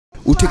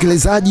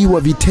Utekelezaji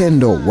wa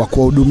vitendo wa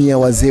kuwahudumia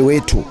wazee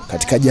wetu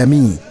katika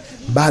jamii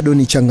bado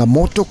ni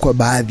changamoto kwa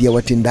baadhi ya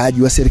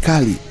watendaji wa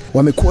serikali.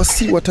 Wamekuwa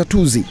si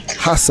watatuzi,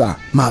 hasa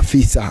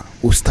maafisa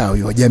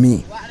ustawi wa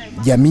jamii.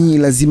 Jamii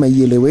lazima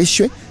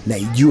ieleweshwe na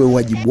ijue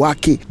wajibu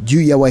wake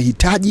juu ya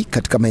wahitaji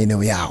katika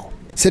maeneo yao.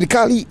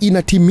 Serikali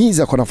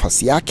inatimiza kwa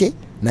nafasi yake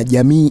na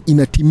jamii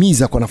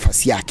inatimiza kwa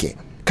nafasi yake.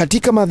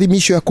 Katika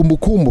maadhimisho ya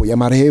kumbukumbu ya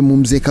marehemu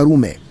Mzee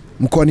Karume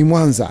mkoani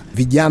Mwanza,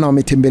 vijana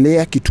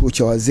wametembelea kituo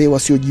cha wazee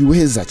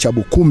wasiojiweza cha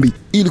Bukumbi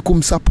ili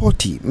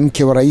kumsapoti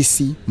mke wa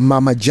Rais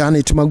Mama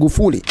Janet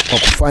Magufuli kwa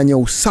kufanya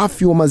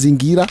usafi wa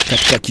mazingira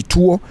katika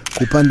kituo,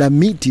 kupanda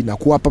miti na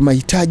kuwapa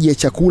mahitaji ya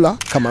chakula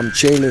kama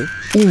mchele,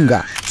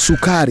 unga,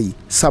 sukari,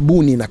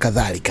 sabuni na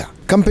kadhalika.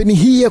 Kampeni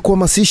hii ya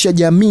kuhamasisha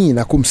jamii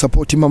na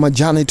kumsapoti Mama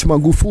Janet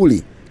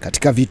Magufuli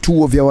katika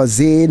vituo vya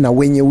wazee na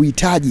wenye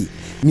uhitaji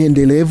ni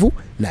endelevu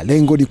na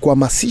lengo ni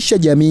kuhamasisha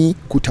jamii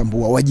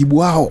kutambua wajibu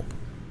wao.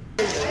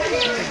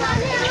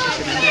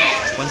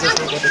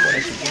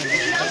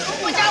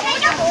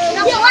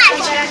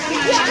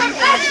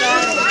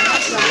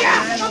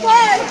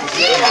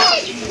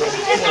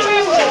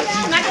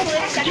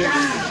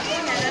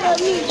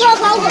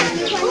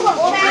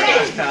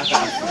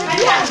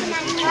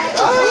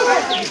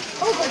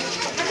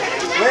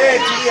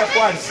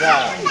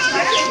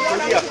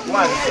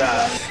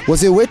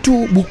 Wazee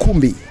wetu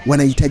Bukumbi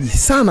wanahitaji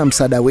sana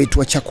msaada wetu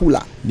wa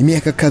chakula. Ni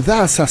miaka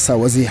kadhaa sasa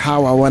wazee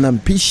hawa wana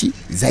mpishi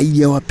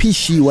zaidi ya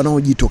wapishi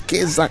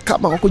wanaojitokeza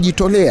kama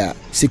wakujitolea.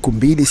 Siku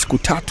 2, siku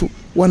 3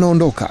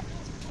 wanaondoka.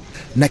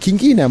 Na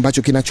kingine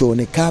ambacho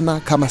kinachoonekana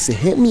kama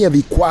sehemu ya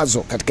vikwazo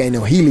katika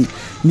eneo hili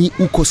ni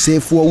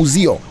ukosefu wa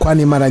uzio,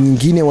 kwani mara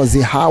nyingine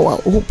wazee hawa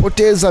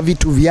hupoteza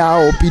vitu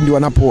vyao pindi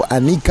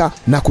wanapoanika,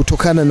 na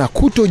kutokana na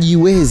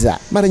kutojiweza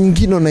mara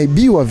nyingine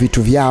wanaibiwa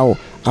vitu vyao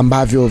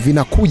ambavyo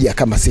vinakuja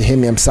kama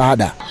sehemu ya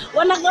msaada.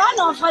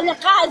 Wanagawana wafanya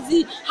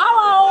kazi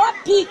hawa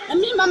wapi? Na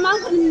mimi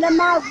mamangu ni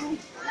mlemavu.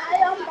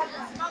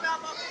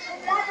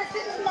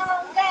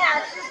 Naongea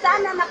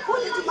sana na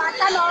kundi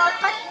Jumatano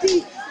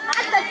wakati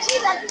hata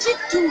kila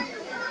kitu.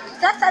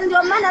 Sasa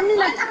ndio maana mimi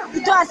nataka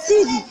kutoa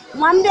siri.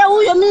 Mwambie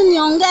huyo mimi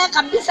niongee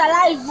kabisa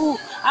live.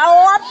 Hao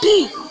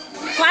wapi?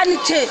 Kwani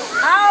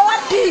hao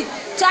wapi?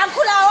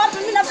 Chakula wapi?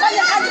 Mimi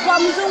nafanya kazi kwa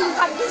mzungu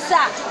kabisa.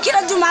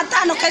 Kila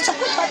Jumatano kesho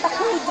kutwa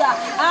atakuja.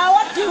 Hao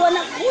wapi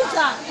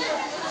wanakuja?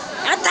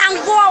 Hata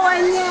nguo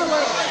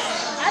wenyewe.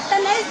 Hata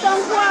na hizo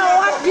nguo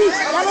wapi?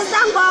 Dada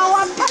zangu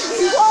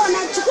hawapati nguo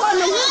wanachukua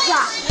na uza.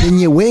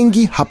 Penye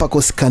wengi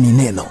hapakosekani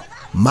neno.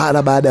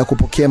 Mara baada ya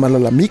kupokea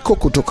malalamiko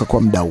kutoka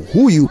kwa mdau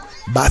huyu,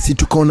 basi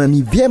tukaona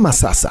ni vyema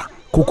sasa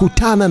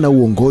kukutana na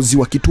uongozi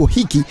wa kituo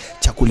hiki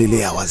cha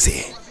kulelea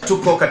wazee.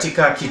 Tuko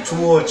katika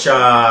kituo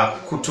cha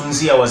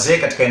kutunzia wazee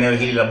katika eneo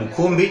hili la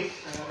Bukumbi.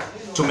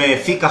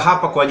 Tumefika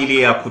hapa kwa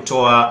ajili ya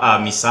kutoa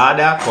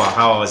misaada kwa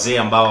hawa wazee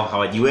ambao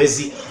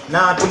hawajiwezi,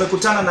 na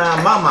tumekutana na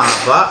mama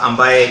hapa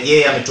ambaye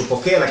yeye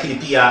ametupokea, lakini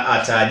pia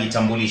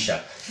atajitambulisha.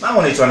 Mama,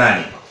 unaitwa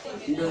nani?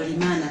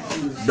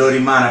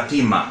 Dorimana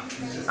Pima.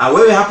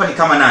 Wewe hapa ni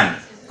kama nani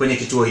kwenye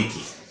kituo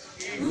hiki?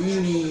 Mimi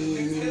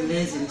ni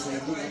mlezi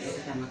msaidizi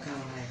katika makao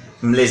haya.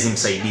 Mlezi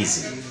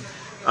msaidizi.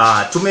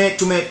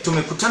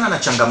 Tumekutana na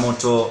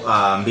changamoto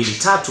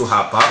 2-3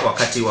 hapa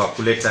wakati wa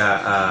kuleta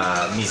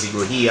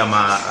mizigo hii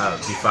ama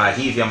vifaa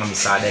hivi ama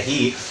misaada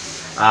hii.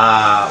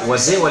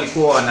 Wazee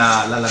walikuwa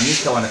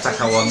wanalalamika,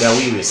 wanataka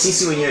wagawiwe,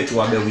 sisi wenyewe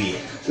tuwagawie.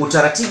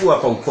 Utaratibu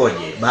hapa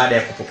ukoje baada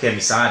ya kupokea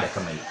misaada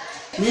kama hii?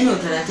 Mimi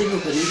utaratibu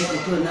kwenye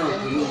kituo nao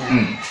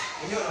kutumia.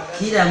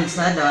 Kila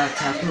msaada wa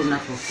chakula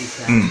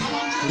unapofika,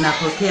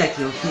 tunapokea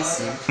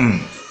kiofisi.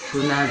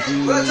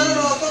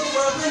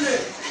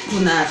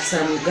 Kuna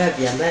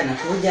Samugavi ambaye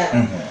anakuja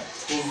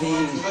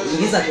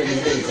kuingiza kwenye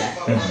leza.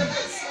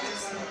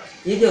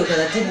 Hivyo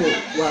utaratibu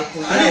wa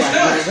kugawa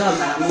tunagawa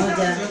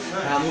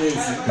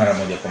mara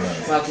moja kwa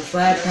mwezi. Kwa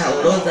kufuata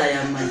orodha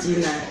ya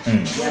majina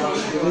ya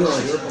wahudumiwa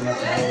waliopo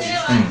makaoni.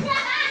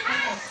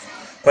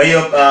 Kwa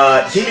hiyo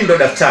hili ndo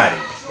daftari.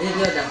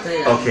 Ndio daftari.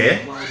 Okay.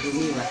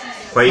 Wahudumiwa.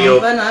 Kwa hiyo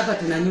mfano hapa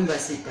tuna nyumba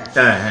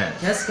 6.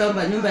 Kiasi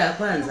kwamba nyumba ya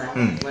kwanza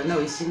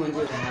wanaoishi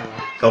ndio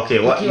hawa. Okay,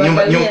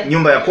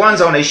 nyumba ya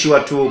kwanza wanaishi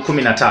watu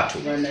 13.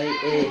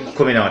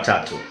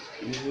 13.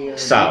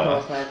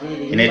 Sawa.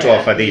 Inaitwa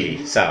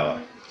wafadhili, sawa.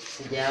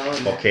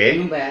 Sijaona. Okay.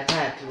 Nyumba ya 3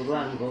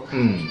 Rwango.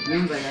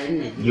 Nyumba ya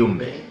 4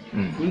 Jumbe.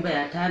 Nyumba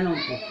ya 5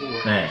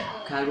 Mkukuo.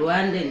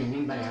 Karuande ni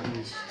nyumba ya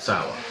mwisho.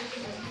 Sawa.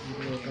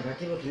 Ndio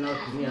taratibu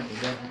tunaotumia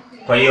kugawa.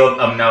 Kwa hiyo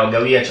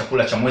mnawagawia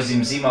chakula cha mwezi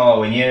mzima wao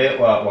wenyewe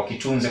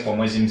wakitunze kwa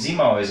mwezi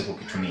mzima waweze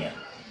kukitumia.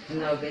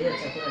 Tunawagawia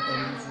chakula kwa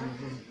mwezi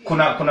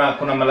mzima.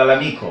 Kuna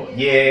malalamiko.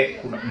 Je,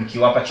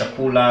 mkiwapa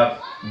chakula,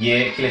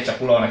 je kile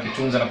chakula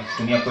wanakitunza na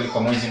kukitumia kweli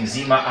kwa mwezi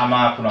mzima,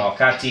 ama kuna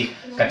wakati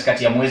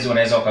katikati ya mwezi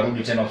wanaweza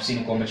wakarudi tena ofisini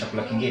kuomba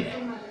chakula kingine?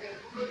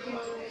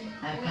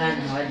 Hapana,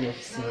 hawaji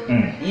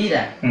ofisini.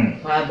 Ila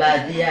kwa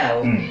baadhi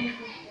yao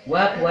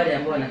wapo wale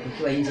ambao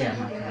wanatokiwa nje ya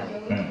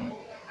makao.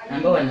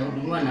 Ambao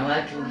wanahudumiwa na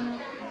watu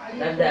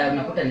labda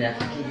unakuta ni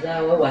rafiki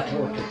zao au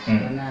watoto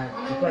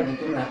wanachukua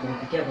jukumu la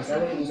kumpikia kwa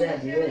sababu mzee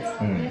hajiwezi.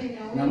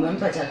 Na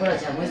umempa chakula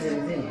cha mwezi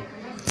mzima.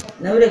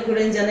 Na ule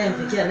kule nje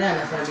anayempikia naye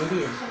ana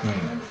familia.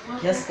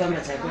 Kiasi kama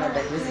chakula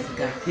hatakiwezi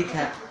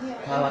kikafika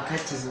kwa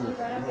wakati huo.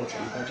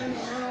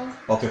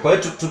 Okay, kwa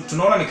hiyo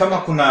tunaona ni kama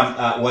kuna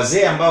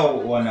wazee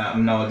ambao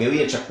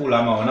mnawagawia chakula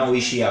ama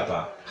wanaoishi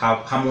hapa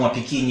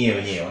hamuwapikii nyewe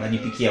wenyewe,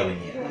 wanajipikia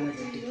wenyewe.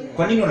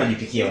 Kwa nini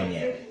wanajipikia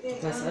wenyewe?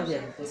 Kwa sababu ya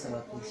kukosa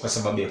wapishi. Kwa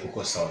sababu ya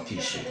kukosa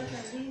wapishi.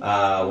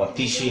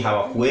 Wapishi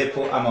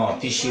hawakuwepo ama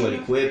wapishi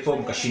walikuwepo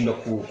mkashindwa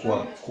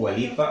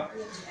kuwalipa?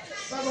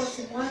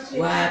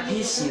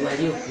 Wapishi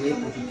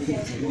waliokuwepo kipindi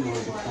cha nyuma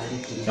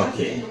walifariki.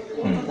 Okay.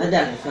 Baada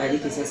ya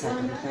kufariki sasa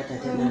tulipata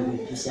tena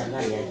mpishi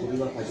ambaye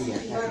aliajiriwa kwa ajili ya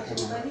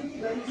kazi kama.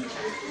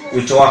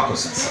 Wito wako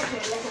sasa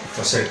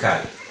kwa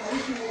serikali?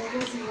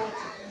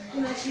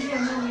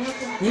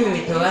 Mimi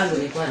wito wangu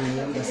nilikuwa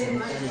naiomba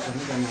serikali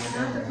pamoja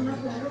na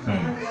wadau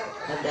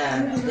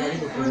labda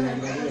tujaribu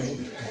kuangalia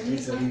hili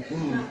tatizo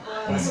ngumu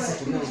kwa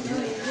sisi tunaoishi.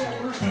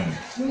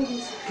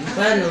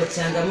 Mfano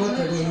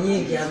changamoto ni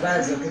nyingi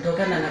ambazo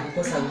kutokana na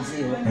kukosa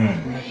uzio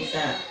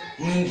unakuta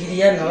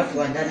mwingiliano watu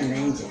wa ndani na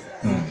nje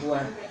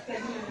kuwa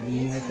ni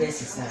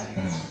mwepesi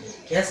sana.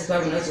 Kiasi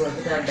kwamba unaweza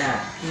kukuta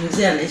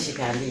mzee anaishi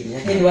kambini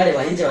lakini wale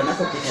wa nje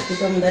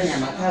wanapopita ndani ya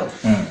makao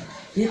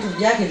vitu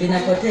vyake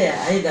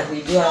vinapotea, aidha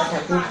kuibua hata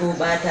kuku,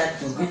 bata,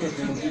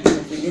 vitu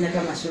vingine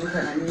kama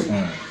shuka na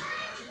nini.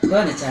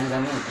 Kwa ni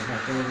changamoto kwa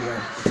kweli ya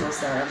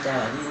kukosa labda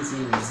walinzi,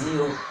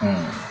 uzio.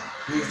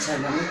 Ni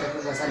changamoto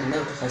kubwa sana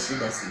leo tupa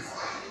shida sisi.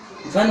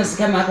 Mfano si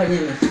kama hapa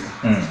nyewe nimefika.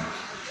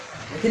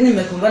 Lakini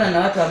nimekumbana na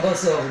watu ambao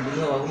sio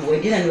wahudumiwa,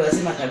 wengine ni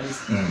wazima kabisa.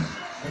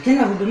 Lakini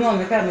wahudumiwa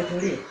wamekaa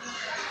wametulia.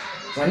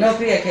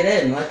 Wanaopiga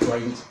kelele ni watu wa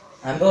nje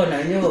ambao na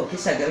wenyewe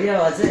ukisha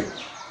gawia wazee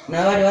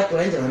na wale watu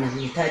wa nje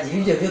wanahitaji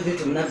hivyo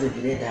vitu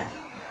mnavyovileta.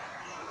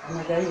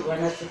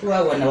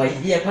 Wanachukua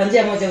wanawaibia kwa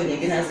njia moja au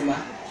nyingine, lazima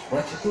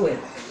wachukue.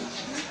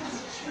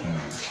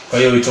 Kwa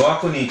hiyo wito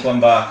wako ni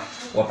kwamba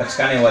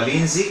wapatikane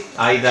walinzi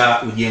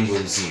aidha ujengwe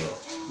uzio.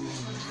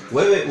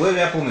 Wewe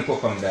hapo umekuwa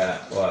kwa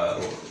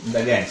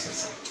muda gani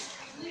sasa?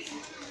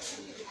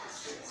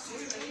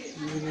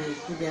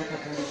 Nimekuja hapa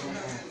karibu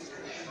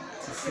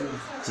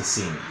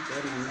 90.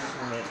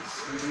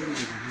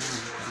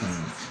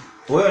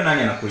 Wewe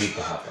nani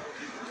anakulipa hapa?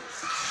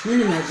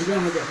 Mimi nimeajiriwa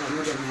moja kwa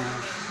moja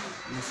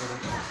na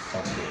serikali.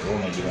 Okay, wewe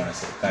umeajiriwa na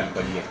serikali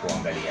kwa ajili ya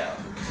kuangalia.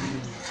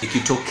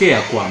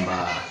 Ikitokea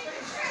kwamba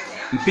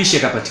mpishi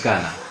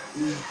akapatikana,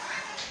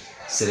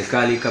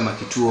 serikali kama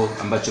kituo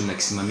ambacho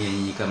mnakisimamia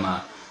nyinyi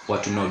kama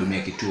watu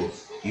mnaohudumia kituo,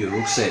 hiyo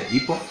ruhusa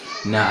ipo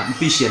na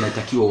mpishi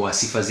anatakiwa wa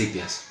sifa zipi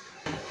hasa?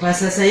 Kwa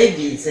sasa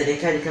hivi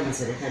serikali kama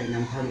serikali na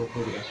mpango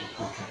kule ya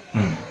kupika.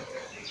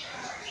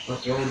 Kwa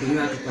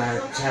kuhudumia kwa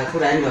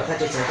chakula, yani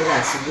wapate chakula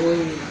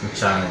asubuhi,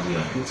 mchana na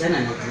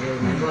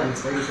jioni. Ndio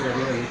wanastahili kula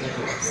leo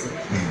nitaka kusema.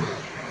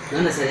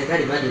 Naona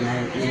serikali bado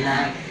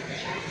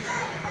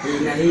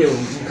ina hiyo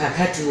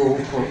mkakati huo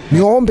upo.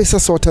 Niwaombe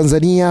sasa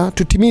Watanzania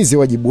tutimize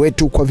wajibu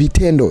wetu kwa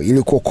vitendo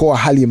ili kuokoa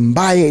hali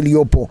mbaya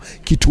iliyopo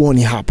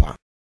kituoni hapa.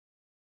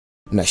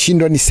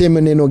 Nashindwa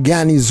niseme neno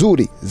gani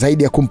zuri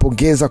zaidi ya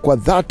kumpongeza kwa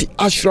dhati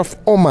Ashraf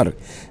Omar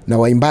na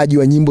waimbaji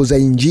wa nyimbo za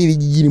Injili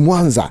jijini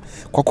Mwanza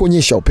kwa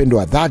kuonyesha upendo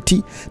wa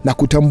dhati na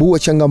kutambua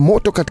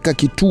changamoto katika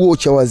kituo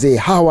cha wazee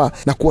hawa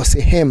na kuwa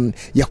sehemu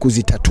ya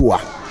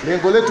kuzitatua.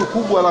 Lengo letu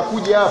kubwa la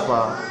kuja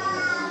hapa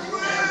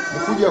ni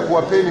kuja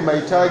kuwapeni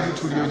mahitaji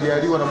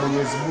tuliyojaliwa na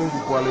Mwenyezi Mungu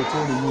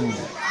kuwaleteni nyinyi.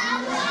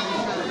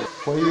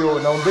 Kwa hiyo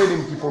naombeni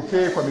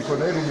mkipokee kwa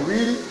mikono yenu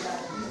miwili,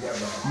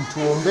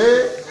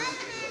 mtuombee.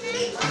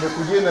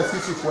 Tumekuja na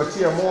sisi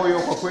kuwatia moyo,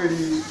 kwa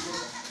kweli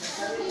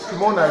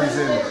tumeona hali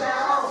zenu.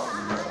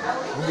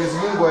 Mwenyezi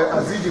Mungu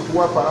azidi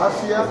kuwapa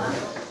afya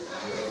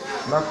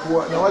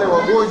na wale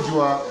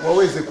wagonjwa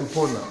waweze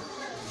kupona.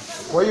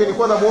 Kwa hiyo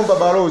nilikuwa namuomba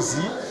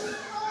balozi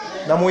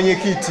na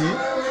mwenyekiti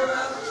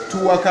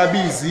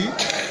tuwakabidhi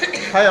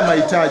haya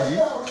mahitaji.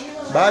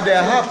 Baada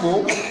ya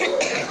hapo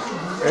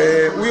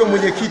huyo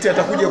mwenyekiti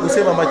atakuja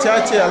kusema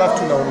machache alafu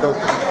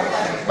tunaondoka.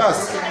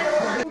 Basi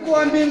Mungu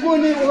wa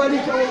mbinguni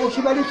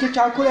ukibariki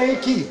chakula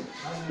hiki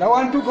na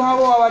wandugu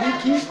hao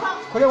wabariki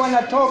kule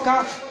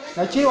wanatoka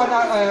na chini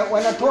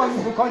wanatoa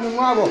mifukoni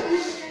mwao,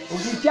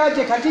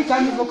 ukijaze katika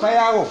mifuko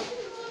yao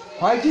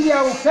kwa ajili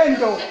ya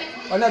upendo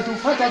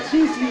wanatupata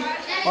sisi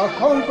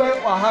wakongwe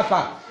wa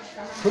hapa.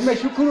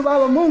 Tumeshukuru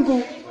Baba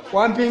Mungu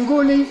wa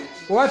mbinguni,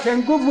 uwape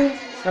nguvu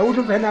na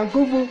utupe na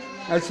nguvu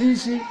na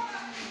sisi.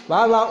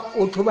 Baba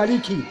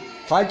utubariki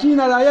kwa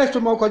jina la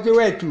Yesu Mwokozi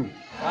wetu.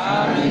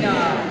 Amina.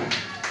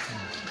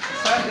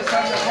 Asante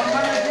sana kwa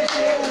maana Yesu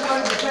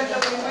ungependa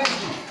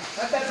kumwezi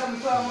hata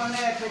kumtoa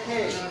mwanae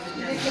pekee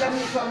ili kila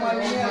mtu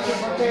amwamini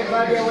asipotee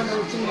bali aone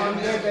uzima wa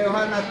milele.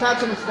 Yohana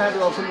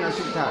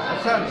 3:16.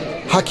 Asante.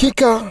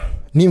 Hakika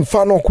ni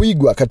mfano wa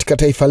kuigwa katika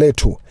taifa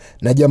letu,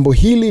 na jambo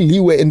hili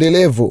liwe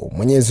endelevu.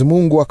 Mwenyezi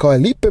Mungu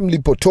akawalipe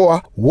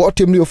mlipotoa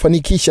wote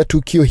mliofanikisha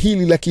tukio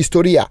hili la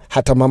kihistoria.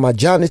 Hata Mama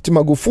Janet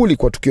Magufuli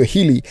kwa tukio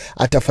hili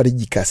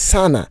atafarijika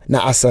sana,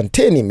 na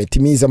asanteni,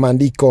 imetimiza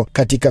maandiko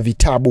katika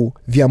vitabu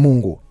vya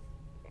Mungu.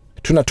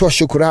 Tunatoa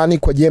shukrani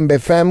kwa Jembe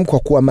Fm kwa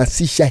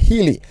kuhamasisha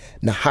hili,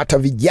 na hata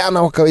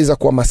vijana wakaweza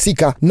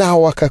kuhamasika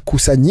nao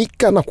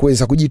wakakusanyika na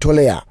kuweza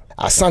kujitolea.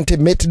 Asante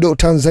METDO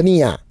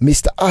Tanzania,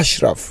 Mr.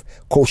 Ashraf,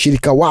 kwa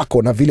ushirika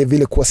wako na vile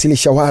vile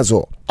kuwasilisha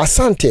wazo.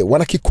 Asante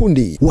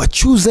wanakikundi wa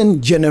Chosen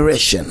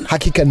Generation,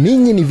 hakika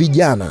ninyi ni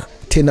vijana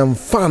tena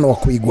mfano wa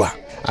kuigwa.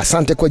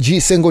 Asante kwa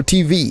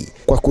GSENGoTV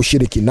kwa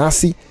kushiriki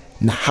nasi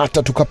na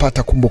hata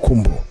tukapata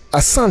kumbukumbu.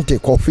 Asante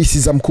kwa ofisi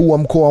za mkuu wa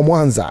mkoa wa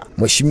Mwanza,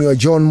 Mheshimiwa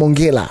John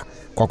Mongela,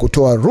 kwa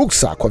kutoa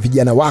ruksa kwa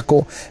vijana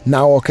wako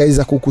nao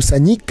wakaweza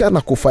kukusanyika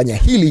na kufanya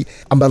hili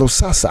ambalo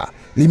sasa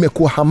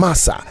limekuwa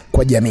hamasa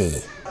kwa jamii.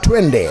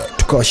 Twende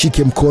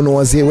tukawashike mkono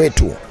wazee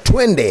wetu,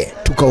 twende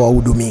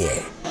tukawahudumie.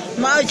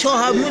 Macho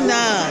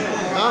hamuna,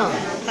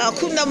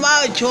 hakuna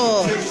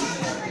macho.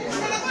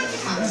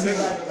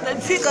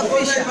 Nafika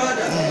pisha.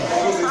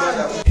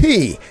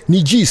 Hii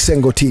ni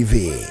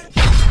GSENGoTV.